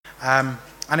And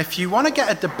if you want to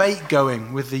get a debate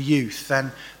going with the youth,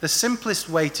 then the simplest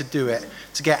way to do it,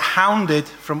 to get hounded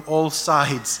from all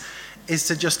sides, is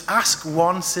to just ask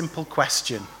one simple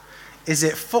question. Is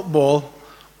it football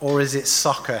or is it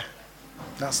soccer?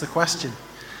 That's the question.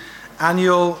 And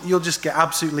you'll just get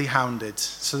absolutely hounded.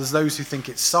 So there's those who think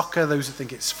it's soccer, those who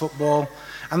think it's football,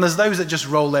 and there's those that just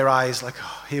roll their eyes like,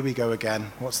 oh, here we go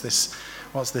again. What's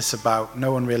this about?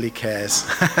 No one really cares.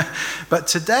 But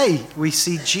today we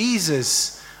see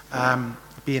Jesus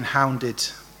being hounded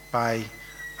by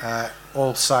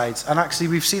all sides. And actually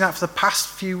we've seen that for the past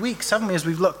few weeks, haven't we? As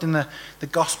we've looked in the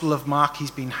Gospel of Mark, he's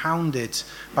been hounded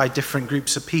by different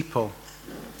groups of people.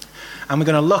 And we're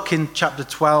going to look in chapter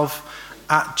 12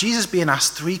 at Jesus being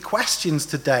asked 3 questions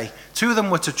today. 2 of them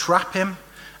were to trap him,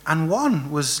 and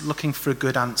 1 was looking for a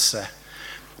good answer.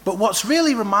 But what's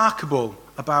really remarkable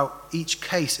about each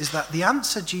case is that the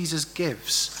answer Jesus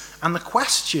gives and the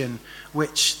question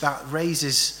which that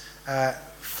raises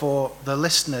for the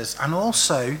listeners and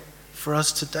also for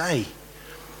us today.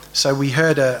 So we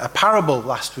heard a parable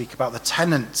last week about the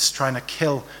tenants trying to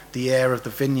kill the heir of the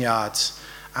vineyard.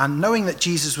 And knowing that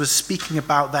Jesus was speaking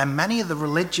about them, many of the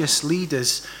religious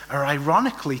leaders are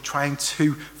ironically trying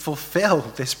to fulfill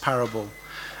this parable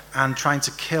and trying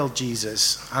to kill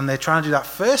Jesus. And they're trying to do that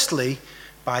firstly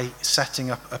by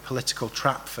setting up a political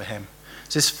trap for him.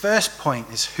 So his first point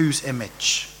is whose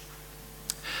image?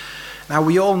 Now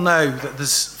we all know that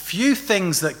there's few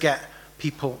things that get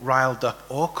people riled up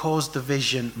or cause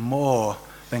division more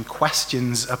than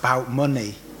questions about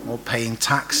money or paying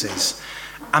taxes.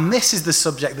 And this is the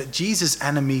subject that Jesus'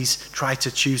 enemies try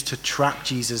to choose to trap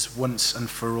Jesus once and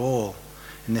for all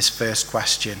in this first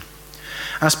question.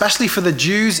 And especially for the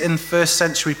Jews in first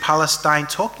century Palestine,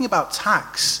 talking about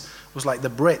tax was like the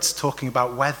Brits talking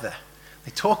about weather.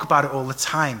 They talk about it all the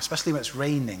time, especially when it's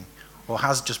raining or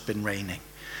has just been raining.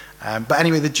 But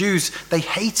anyway, the Jews, they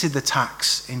hated the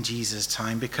tax in Jesus'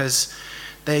 time because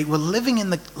they were living in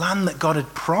the land that God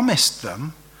had promised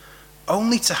them,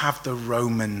 only to have the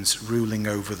Romans ruling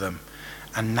over them.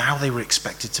 And now they were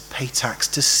expected to pay tax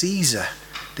to Caesar,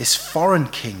 this foreign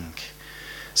king.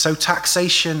 So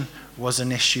taxation was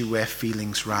an issue where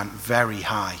feelings ran very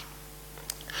high.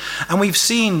 And we've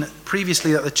seen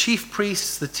previously that the chief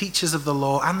priests, the teachers of the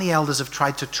law, and the elders have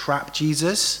tried to trap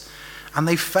Jesus, and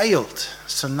they failed.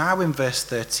 So now in verse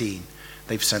 13,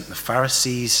 they've sent the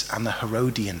Pharisees and the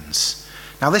Herodians.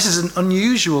 Now this is an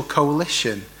unusual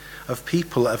coalition of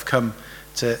people that have come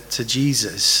to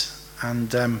Jesus,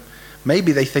 and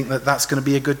maybe they think that that's going to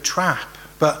be a good trap.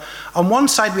 But on one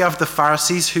side we have the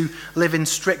Pharisees who live in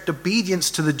strict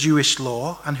obedience to the Jewish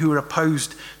law and who are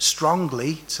opposed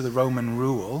strongly to the Roman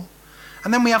rule.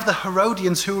 And then we have the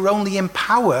Herodians who are only in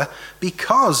power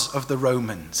because of the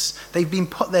Romans. They've been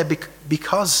put there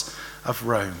because of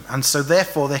Rome, and so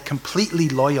therefore they're completely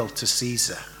loyal to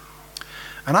Caesar.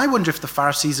 And I wonder if the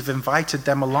Pharisees have invited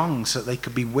them along so that they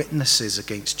could be witnesses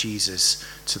against Jesus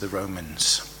to the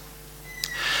Romans.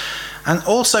 And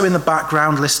also in the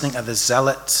background, listening are the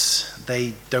Zealots.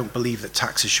 They don't believe that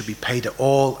taxes should be paid at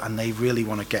all, and they really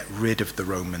want to get rid of the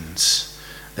Romans.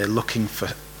 They're looking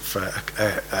for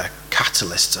a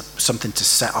catalyst, something to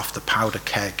set off the powder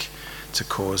keg to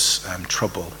cause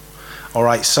trouble. All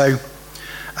right, so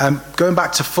going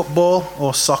back to football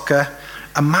or soccer,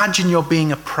 imagine you're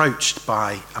being approached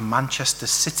by a Manchester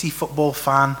City football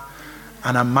fan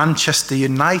and a Manchester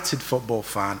United football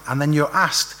fan, and then you're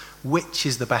asked, which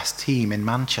is the best team in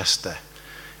Manchester?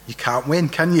 You can't win,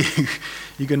 can you?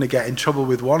 You're going to get in trouble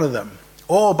with one of them.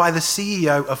 Or by the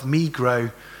CEO of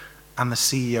Migros and the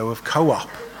CEO of Co-op,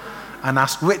 and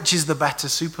asked, which is the better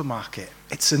supermarket?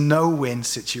 It's a no-win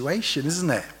situation,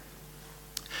 isn't it?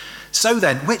 So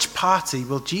then, which party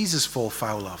will Jesus fall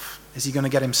foul of? Is he going to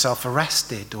get himself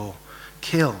arrested or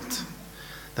killed?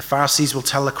 The Pharisees will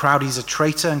tell the crowd he's a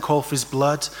traitor and call for his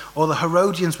blood, or the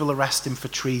Herodians will arrest him for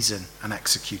treason and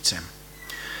execute him.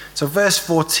 So verse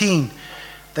 14,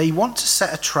 they want to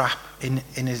set a trap in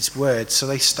his words, so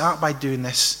they start by doing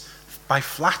this by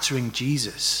flattering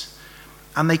Jesus.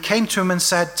 And they came to him and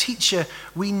said, "Teacher,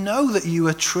 we know that you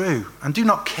are true and do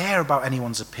not care about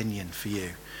anyone's opinion for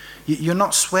you. You're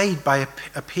not swayed by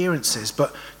appearances,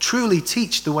 but truly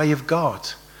teach the way of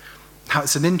God." Now,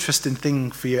 it's an interesting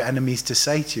thing for your enemies to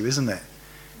say to you, isn't it?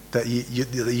 That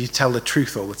you tell the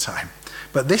truth all the time.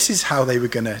 But this is how they were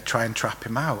going to try and trap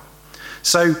him out.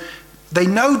 So they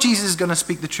know Jesus is going to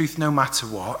speak the truth no matter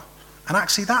what. And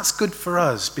actually that's good for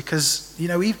us because,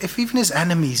 if even his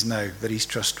enemies know that he's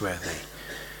trustworthy,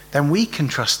 then we can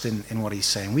trust in what he's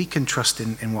saying. We can trust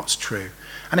in what's true.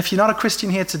 And if you're not a Christian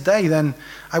here today, then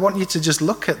I want you to just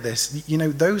look at this.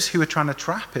 Those who are trying to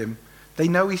trap him, They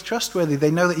know he's trustworthy.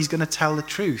 They know that he's going to tell the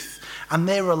truth. And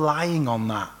they're relying on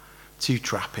that to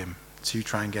trap him, to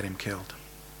try and get him killed.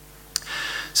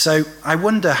 So I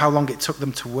wonder how long it took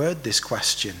them to word this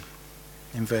question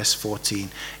in verse 14.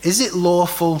 Is it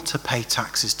lawful to pay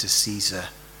taxes to Caesar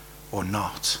or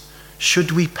not? Should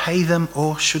we pay them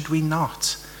or should we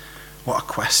not? What a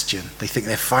question. They think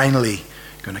they're finally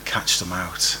going to catch them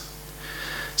out.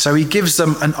 So he gives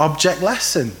them an object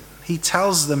lesson. He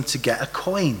tells them to get a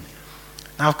coin.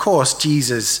 Now, of course,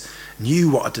 Jesus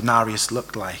knew what a denarius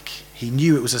looked like. He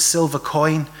knew it was a silver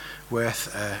coin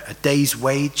worth a day's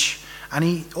wage. And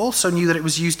he also knew that it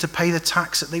was used to pay the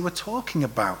tax that they were talking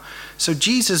about. So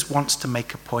Jesus wants to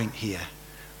make a point here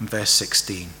in verse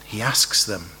 16. He asks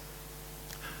them,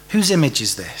 whose image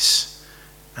is this?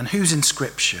 And whose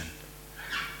inscription?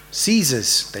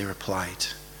 Caesar's, they replied.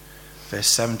 Verse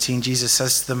 17, Jesus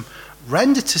says to them,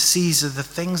 render to Caesar the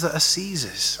things that are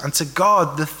Caesar's, and to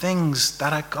God the things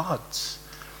that are God's.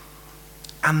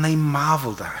 And they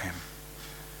marveled at him.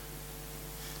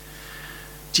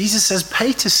 Jesus says,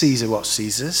 pay to Caesar what's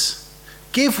Caesar's.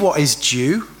 Give what is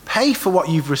due. Pay for what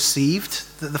you've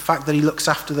received. The fact that he looks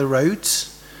after the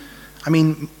roads. I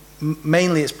mean,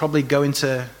 mainly it's probably going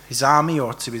to his army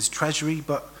or to his treasury,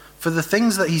 but for the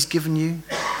things that he's given you,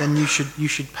 then you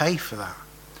should pay for that.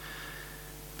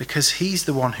 Because he's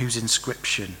the one whose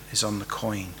inscription is on the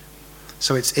coin.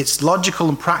 So it's logical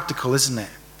and practical, isn't it?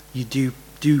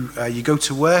 You go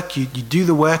to work, you do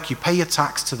the work, you pay your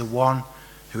tax to the one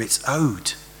who it's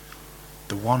owed,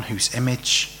 the one whose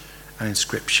image and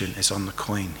inscription is on the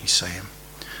coin, he's saying.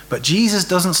 But Jesus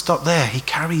doesn't stop there. He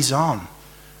carries on.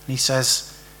 And he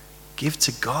says, give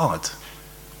to God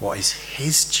what is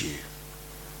his due.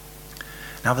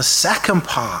 Now, the second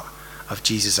part of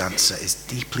Jesus' answer is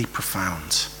deeply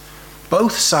profound.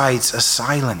 Both sides are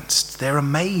silenced. They're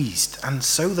amazed, and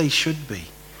so they should be.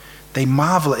 They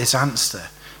marvel at his answer,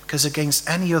 because against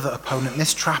any other opponent,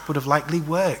 this trap would have likely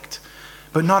worked.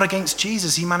 But not against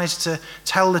Jesus. He managed to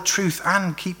tell the truth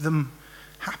and keep them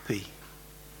happy.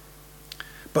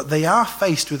 But they are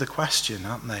faced with a question,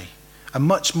 aren't they? A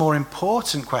much more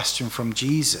important question from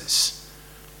Jesus.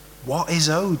 What is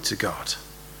owed to God?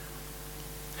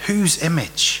 Whose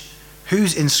image,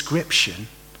 whose inscription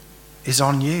is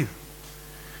on you?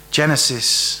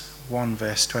 Genesis 1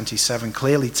 verse 27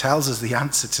 clearly tells us the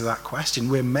answer to that question.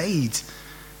 We're made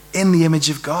in the image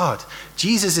of God.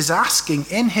 Jesus is asking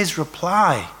in his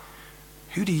reply,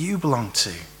 who do you belong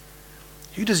to?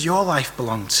 Who does your life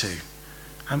belong to?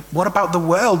 And what about the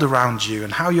world around you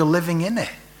and how you're living in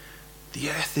it? The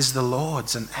earth is the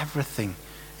Lord's and everything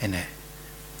in it.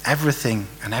 Everything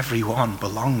and everyone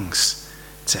belongs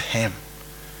to him.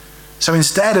 So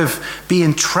instead of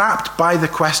being trapped by the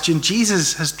question,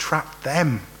 Jesus has trapped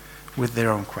them with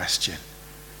their own question.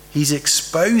 He's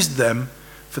exposed them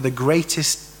for the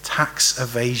greatest tax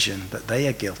evasion that they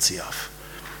are guilty of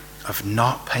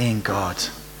not paying God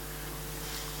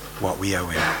what we owe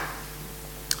him.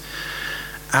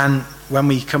 And when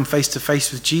we come face to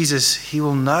face with Jesus, he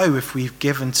will know if we've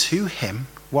given to him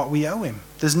what we owe him.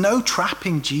 There's no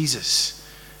trapping Jesus.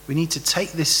 We need to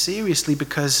take this seriously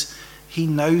because he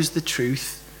knows the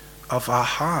truth of our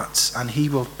hearts and he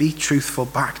will be truthful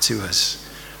back to us.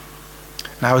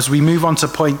 Now, as we move on to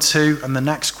point 2 and the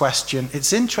next question,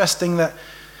 it's interesting that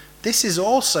this is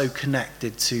also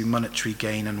connected to monetary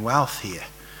gain and wealth here.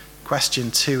 Question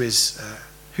 2 is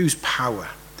whose power?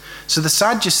 So the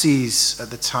Sadducees at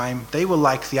the time, they were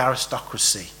like the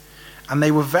aristocracy, and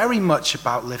they were very much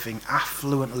about living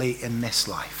affluently in this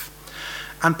life.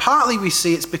 And partly we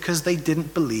see it's because they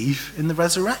didn't believe in the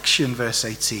resurrection, verse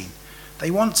 18. They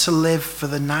want to live for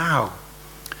the now.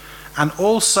 And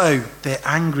also they're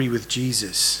angry with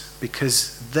Jesus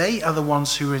because they are the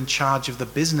ones who are in charge of the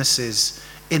businesses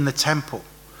in the temple.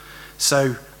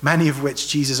 So many of which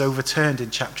Jesus overturned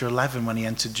in chapter 11 when he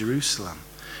entered Jerusalem,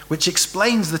 which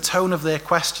explains the tone of their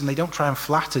question. They don't try and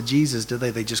flatter Jesus, do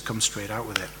they? They just come straight out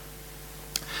with it.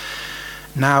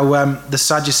 Now, the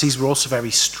Sadducees were also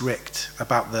very strict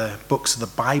about the books of the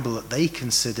Bible that they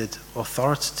considered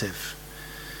authoritative.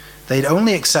 They'd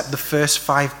only accept the first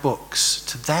 5 books.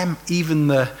 To them, even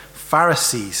the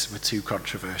Pharisees were too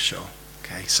controversial.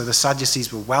 Okay, so the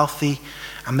Sadducees were wealthy,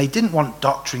 and they didn't want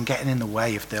doctrine getting in the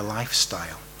way of their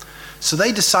lifestyle. So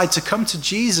they decide to come to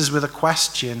Jesus with a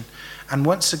question, and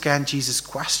once again, Jesus'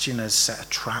 questioners set a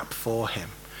trap for him.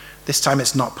 This time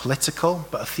it's not political,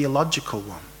 but a theological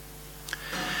one.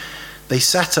 They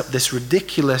set up this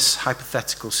ridiculous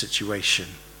hypothetical situation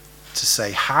to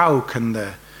say, how can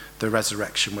the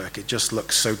resurrection work? It just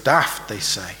looks so daft, they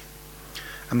say.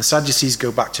 And the Sadducees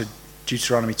go back to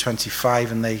Deuteronomy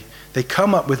 25 and they They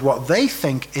come up with what they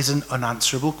think is an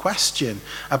unanswerable question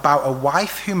about a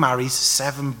wife who marries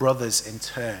 7 brothers in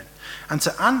turn. And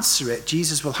to answer it,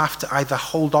 Jesus will have to either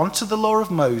hold on to the law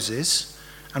of Moses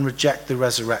and reject the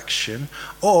resurrection,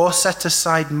 or set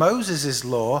aside Moses'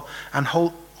 law and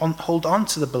hold on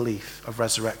to the belief of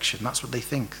resurrection. That's what they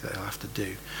think that they'll have to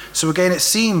do. So again, it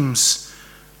seems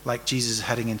like Jesus is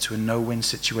heading into a no-win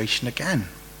situation again.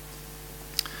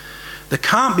 There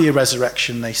can't be a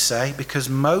resurrection, they say, because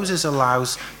Moses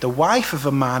allows the wife of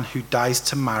a man who dies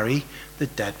to marry the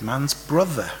dead man's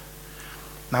brother.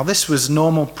 Now, this was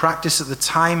normal practice at the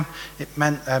time. It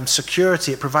meant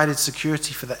security. It provided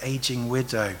security for the aging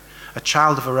widow. A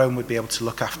child of her own would be able to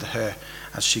look after her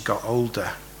as she got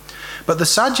older. But the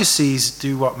Sadducees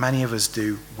do what many of us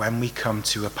do when we come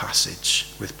to a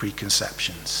passage with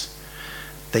preconceptions.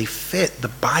 They fit the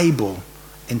Bible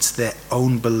into their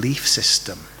own belief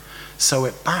system, so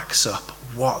it backs up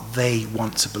what they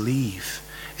want to believe,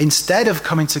 instead of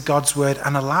coming to God's word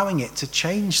and allowing it to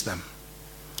change them.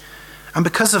 And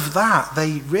because of that,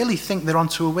 they really think they're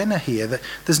onto a winner here. That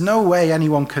there's no way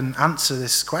anyone can answer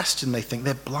this question, they think.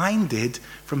 They're blinded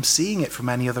from seeing it from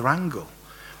any other angle.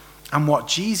 And what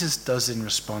Jesus does in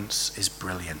response is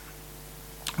brilliant.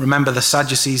 Remember, the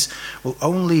Sadducees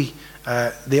only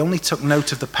took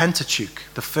note of the Pentateuch,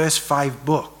 the first 5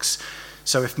 books.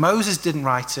 So if Moses didn't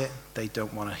write it, they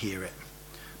don't want to hear it.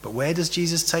 But where does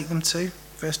Jesus take them to?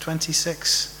 Verse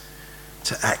 26.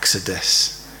 To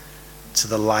Exodus, to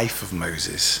the life of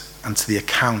Moses, and to the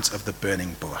account of the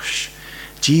burning bush.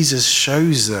 Jesus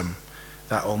shows them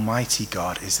that Almighty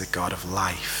God is the God of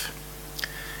life.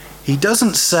 He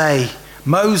doesn't say,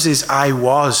 Moses, I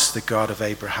was the God of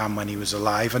Abraham when he was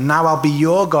alive, and now I'll be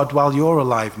your God while you're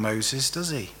alive, Moses, does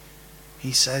he?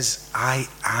 He says, I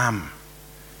am.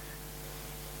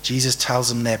 Jesus tells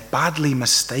them they're badly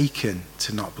mistaken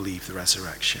to not believe the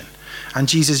resurrection. And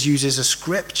Jesus uses a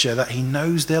scripture that he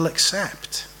knows they'll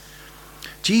accept.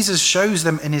 Jesus shows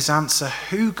them in his answer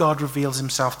who God reveals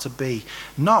himself to be,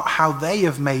 not how they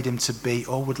have made him to be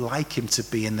or would like him to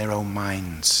be in their own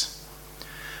minds.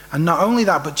 And not only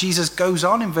that, but Jesus goes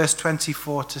on in verse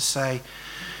 24 to say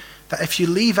that if you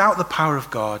leave out the power of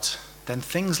God, then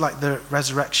things like the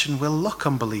resurrection will look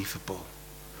unbelievable.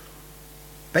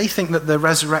 They think that the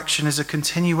resurrection is a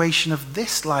continuation of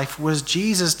this life, whereas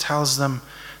Jesus tells them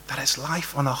that it's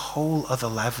life on a whole other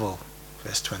level.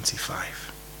 Verse 25.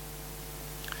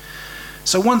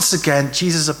 So once again,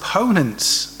 Jesus'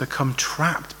 opponents become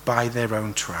trapped by their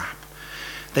own trap.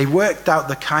 They worked out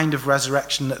the kind of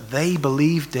resurrection that they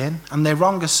believed in, and their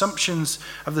wrong assumptions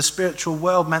of the spiritual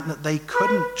world meant that they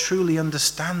couldn't truly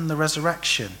understand the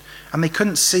resurrection, and they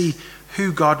couldn't see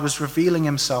who God was revealing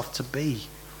himself to be.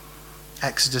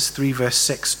 Exodus 3 verse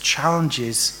 6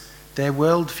 challenges their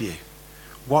worldview.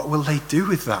 What will they do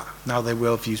with that now their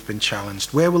worldview's been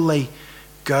challenged? Where will they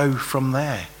go from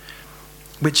there?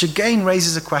 Which again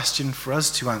raises a question for us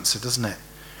to answer, doesn't it?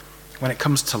 When it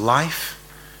comes to life,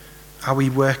 are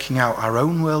we working out our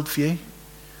own worldview,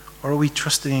 or are we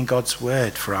trusting in God's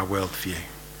word for our worldview?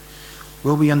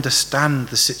 Will we understand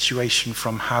the situation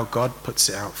from how God puts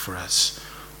it out for us?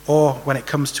 Or when it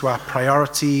comes to our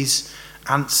priorities,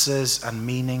 answers and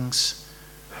meanings,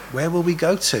 where will we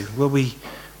go to?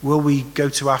 Will we go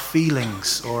to our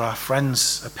feelings or our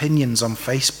friends' opinions on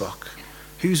Facebook?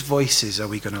 Whose voices are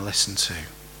we going to listen to?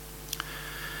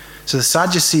 So the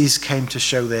Sadducees came to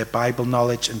show their Bible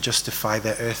knowledge and justify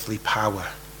their earthly power.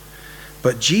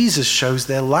 But Jesus shows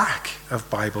their lack of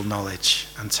Bible knowledge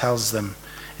and tells them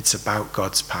it's about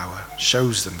God's power,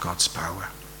 shows them God's power.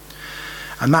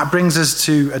 And that brings us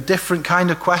to a different kind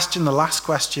of question, the last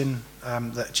question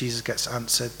that Jesus gets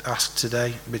asked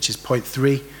today, which is point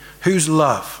 3, whose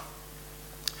love?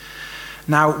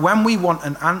 Now, when we want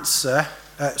an answer,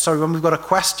 when we've got a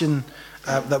question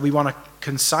that we want a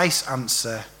concise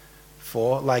answer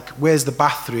for, like, where's the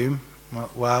bathroom?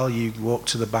 Well, you walk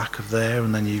to the back of there,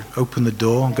 and then you open the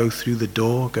door and go through the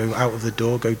door, go out of the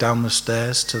door, go down the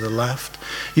stairs to the left.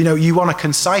 You know, you want a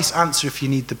concise answer if you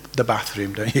need the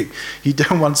bathroom, don't you? You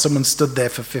don't want someone stood there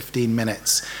for 15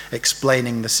 minutes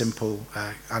explaining the simple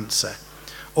answer.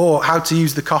 Or how to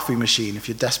use the coffee machine if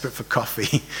you're desperate for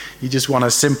coffee. You just want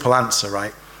a simple answer,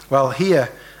 right? Well, here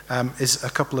is a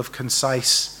couple of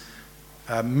concise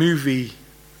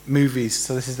movies.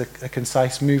 So this is a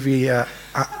concise movie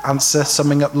answer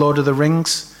summing up Lord of the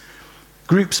Rings.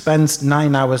 Group spends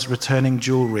 9 hours returning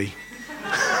jewelry.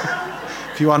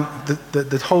 If you want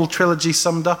the whole trilogy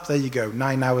summed up, there you go,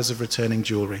 9 hours of returning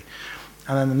jewelry.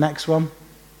 And then the next one.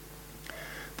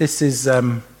 This is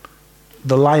The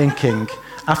Lion King.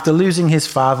 After losing his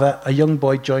father, a young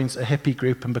boy joins a hippie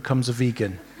group and becomes a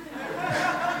vegan.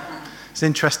 It's an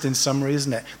interesting summary,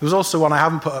 isn't it? There was also one I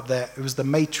haven't put up there. It was The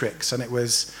Matrix, and it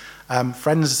was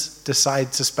friends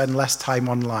decide to spend less time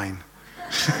online.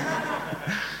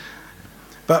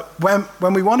 But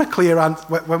when we want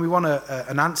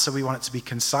an answer, we want it to be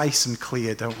concise and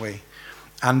clear, don't we?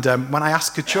 And when I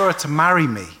asked Keturah to marry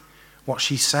me, what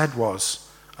she said was,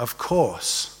 "Of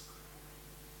course."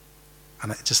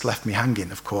 And it just left me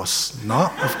hanging. Of course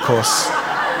not. Of course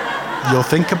you'll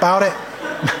think about it.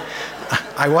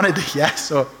 I wanted a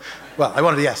yes, I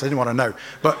wanted a yes. I didn't want to know,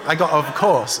 but I got of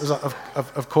course. It was like,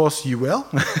 of course you will.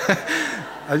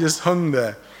 I just hung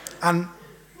there, and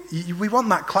we want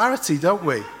that clarity, don't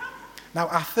we? Now,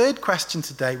 our third question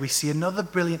today, we see another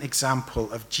brilliant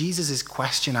example of Jesus'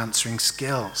 question-answering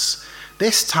skills.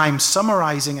 This time,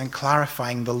 summarizing and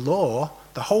clarifying the law,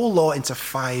 the whole law, into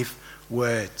 5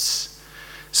 words.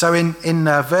 So in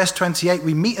verse 28,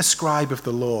 we meet a scribe of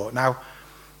the law. Now,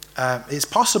 it's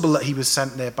possible that he was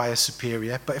sent there by a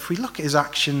superior, but if we look at his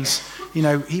actions,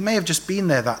 he may have just been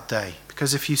there that day.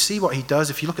 Because if you see what he does,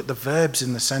 if you look at the verbs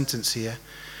in the sentence here,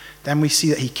 then we see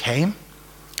that he came,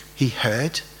 he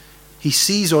heard, he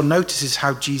sees or notices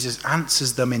how Jesus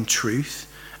answers them in truth,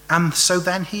 and so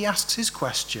then he asks his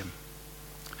question.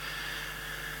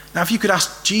 Now, if you could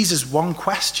ask Jesus one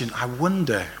question, I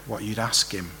wonder what you'd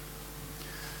ask him.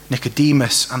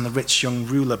 Nicodemus and the rich young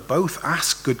ruler both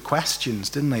asked good questions,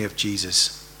 didn't they, of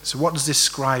Jesus? So what does this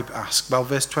scribe ask? Well,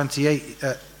 verse 28,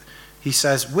 he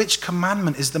says, "Which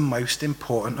commandment is the most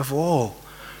important of all?"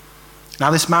 Now,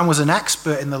 this man was an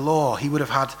expert in the law. He would have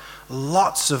had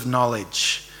lots of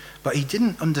knowledge, but he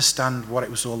didn't understand what it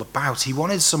was all about. He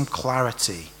wanted some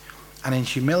clarity. And in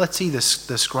humility, the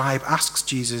scribe asks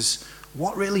Jesus,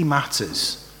 what really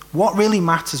matters? What really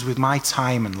matters with my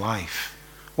time and life?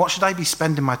 What should I be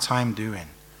spending my time doing?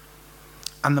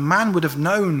 And the man would have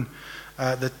known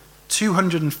the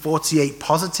 248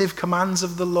 positive commands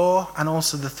of the law and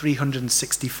also the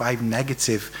 365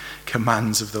 negative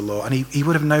commands of the law. And he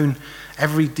would have known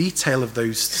every detail of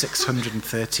those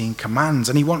 613 commands.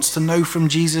 And he wants to know from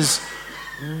Jesus,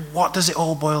 what does it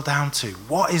all boil down to?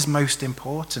 What is most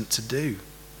important to do?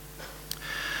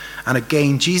 And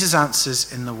again, Jesus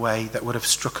answers in the way that would have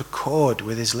struck a chord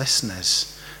with his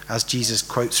listeners, as Jesus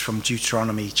quotes from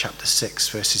Deuteronomy chapter 6,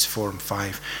 verses 4 and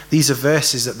 5. These are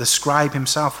verses that the scribe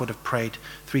himself would have prayed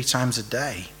 3 times a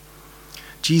day.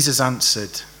 Jesus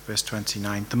answered, verse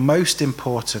 29, "The most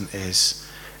important is,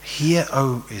 hear,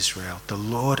 O Israel, the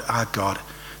Lord our God,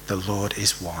 the Lord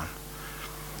is one."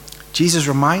 Jesus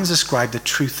reminds the scribe the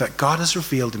truth that God has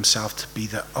revealed himself to be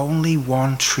the only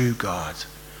one true God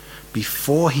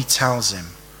before he tells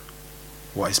him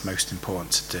what is most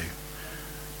important to do.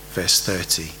 Verse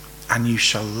 30, "And you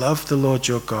shall love the Lord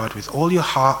your God with all your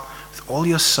heart, with all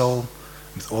your soul,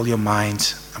 with all your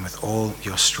mind, and with all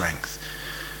your strength."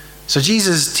 So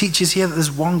Jesus teaches here that there's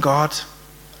one God,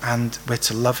 and we're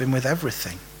to love him with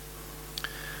everything.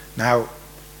 Now,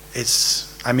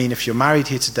 if you're married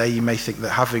here today, you may think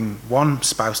that having one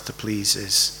spouse to please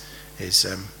is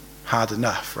hard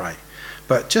enough, right?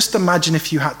 But just imagine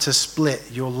if you had to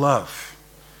split your love.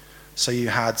 So you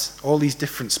had all these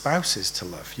different spouses to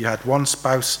love. You had one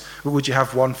spouse. Would you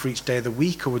have one for each day of the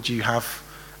week, or would you have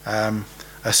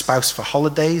a spouse for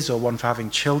holidays, or one for having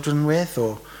children with,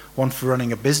 or one for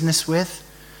running a business with?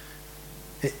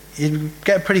 It'd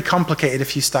get pretty complicated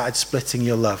if you started splitting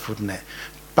your love, wouldn't it?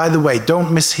 By the way,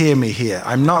 don't mishear me here.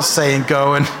 I'm not saying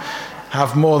go and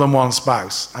have more than one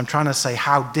spouse. I'm trying to say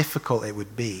how difficult it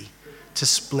would be to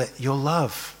split your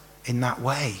love in that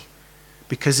way.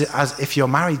 Because if you're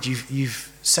married, you've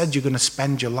said you're going to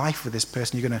spend your life with this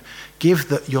person. You're going to give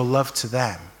your love to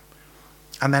them.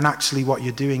 And then actually what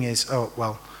you're doing is,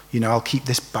 I'll keep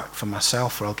this back for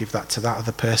myself, or I'll give that to that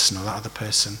other person or that other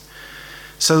person.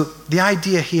 So the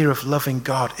idea here of loving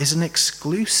God is an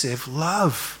exclusive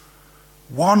love.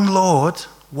 One Lord,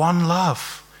 one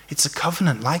love. It's a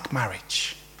covenant like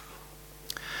marriage.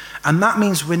 And that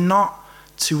means we're not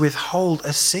to withhold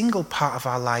a single part of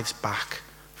our lives back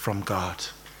from God.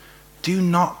 Do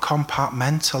not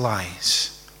compartmentalize.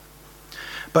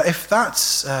 But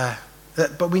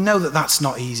but we know that that's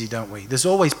not easy, don't we? There's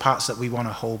always parts that we want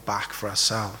to hold back for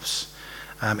ourselves.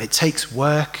 It takes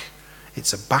work.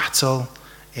 It's a battle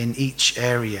in each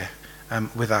area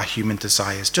with our human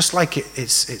desires, just like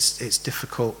it's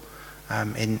difficult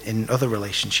in other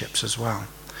relationships as well.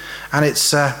 And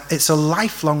it's a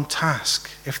lifelong task.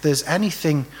 If there's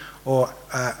anything or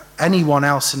anyone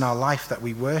else in our life that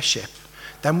we worship,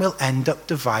 then we'll end up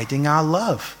dividing our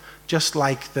love, just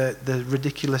like the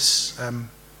ridiculous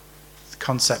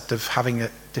concept of having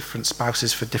different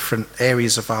spouses for different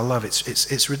areas of our love.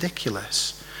 It's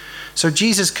ridiculous. So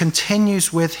Jesus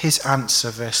continues with his answer,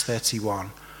 verse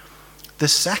 31. The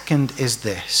second is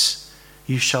this: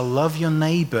 you shall love your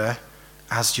neighbor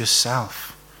as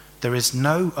yourself. There is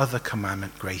no other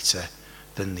commandment greater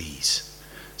than these.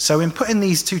 So in putting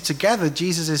these two together,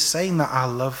 Jesus is saying that our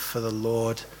love for the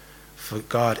Lord, for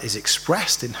God, is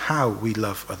expressed in how we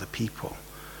love other people.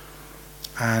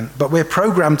 But we're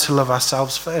programmed to love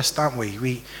ourselves first, aren't we?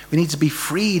 We need to be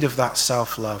freed of that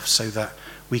self-love so that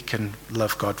we can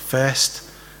love God first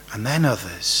and then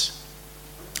others.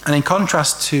 And in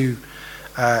contrast to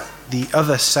the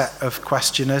other set of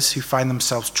questioners who find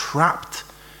themselves trapped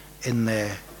in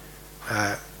their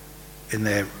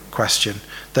question,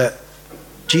 that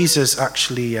Jesus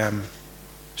actually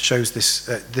shows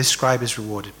this scribe is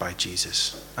rewarded by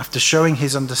Jesus. After showing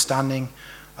his understanding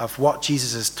of what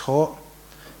Jesus has taught,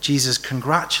 Jesus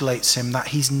congratulates him that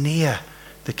he's near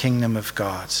the kingdom of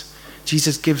God.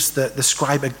 Jesus gives the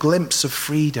scribe a glimpse of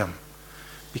freedom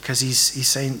because he's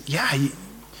saying, yeah,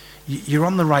 you're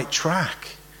on the right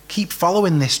track. Keep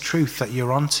following this truth that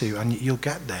you're onto and you'll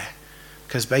get there.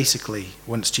 Because basically,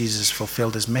 once Jesus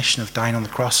fulfilled his mission of dying on the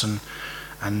cross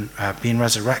and being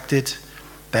resurrected,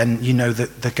 then you know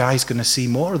that the guy's going to see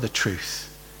more of the truth.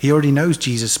 He already knows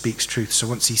Jesus speaks truth. So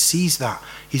once he sees that,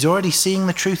 he's already seeing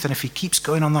the truth. And if he keeps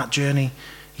going on that journey,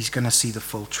 he's going to see the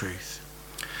full truth.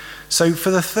 So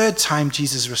for the third time,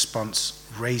 Jesus' response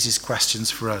raises questions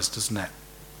for us, doesn't it?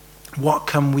 What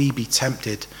can we be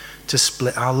tempted to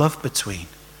split our love between?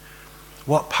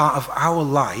 What part of our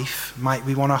life might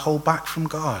we want to hold back from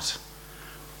God?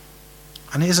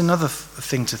 And here's another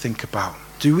thing to think about.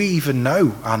 Do we even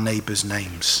know our neighbours'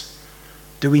 names?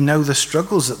 Do we know the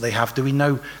struggles that they have? Do we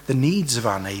know the needs of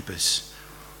our neighbours?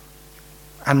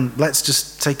 And let's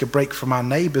just take a break from our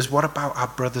neighbours. What about our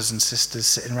brothers and sisters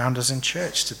sitting around us in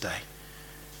church today?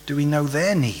 Do we know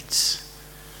their needs?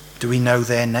 Do we know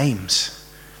their names?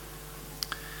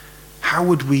 How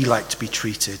would we like to be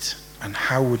treated? And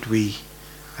how would we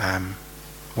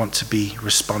want to be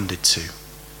responded to?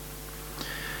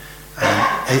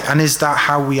 And is that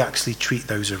how we actually treat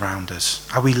those around us?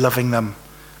 Are we loving them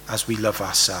as we love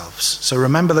ourselves? So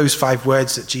remember those 5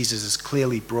 words that Jesus has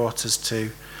clearly brought us to.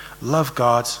 Love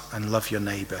God and love your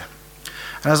neighbour.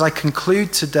 And as I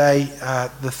conclude today,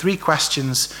 the 3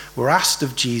 questions were asked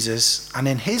of Jesus, and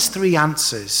in his 3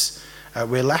 answers,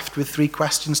 we're left with 3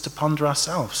 questions to ponder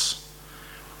ourselves.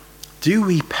 Do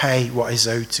we pay what is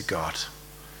owed to God?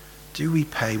 Do we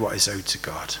pay what is owed to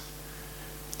God?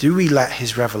 Do we let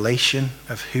his revelation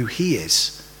of who he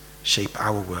is shape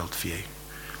our worldview?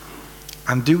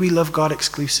 And do we love God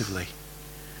exclusively?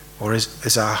 Or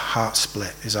is our heart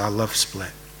split? Is our love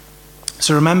split?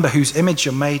 So remember whose image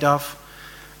you're made of,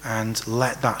 and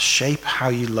let that shape how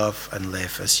you love and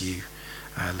live as you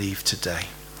leave today.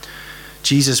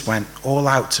 Jesus went all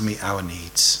out to meet our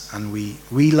needs, and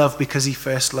we love because he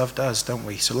first loved us, don't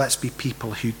we? So let's be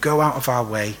people who go out of our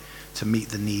way to meet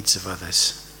the needs of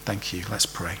others. Thank you. Let's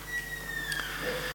pray.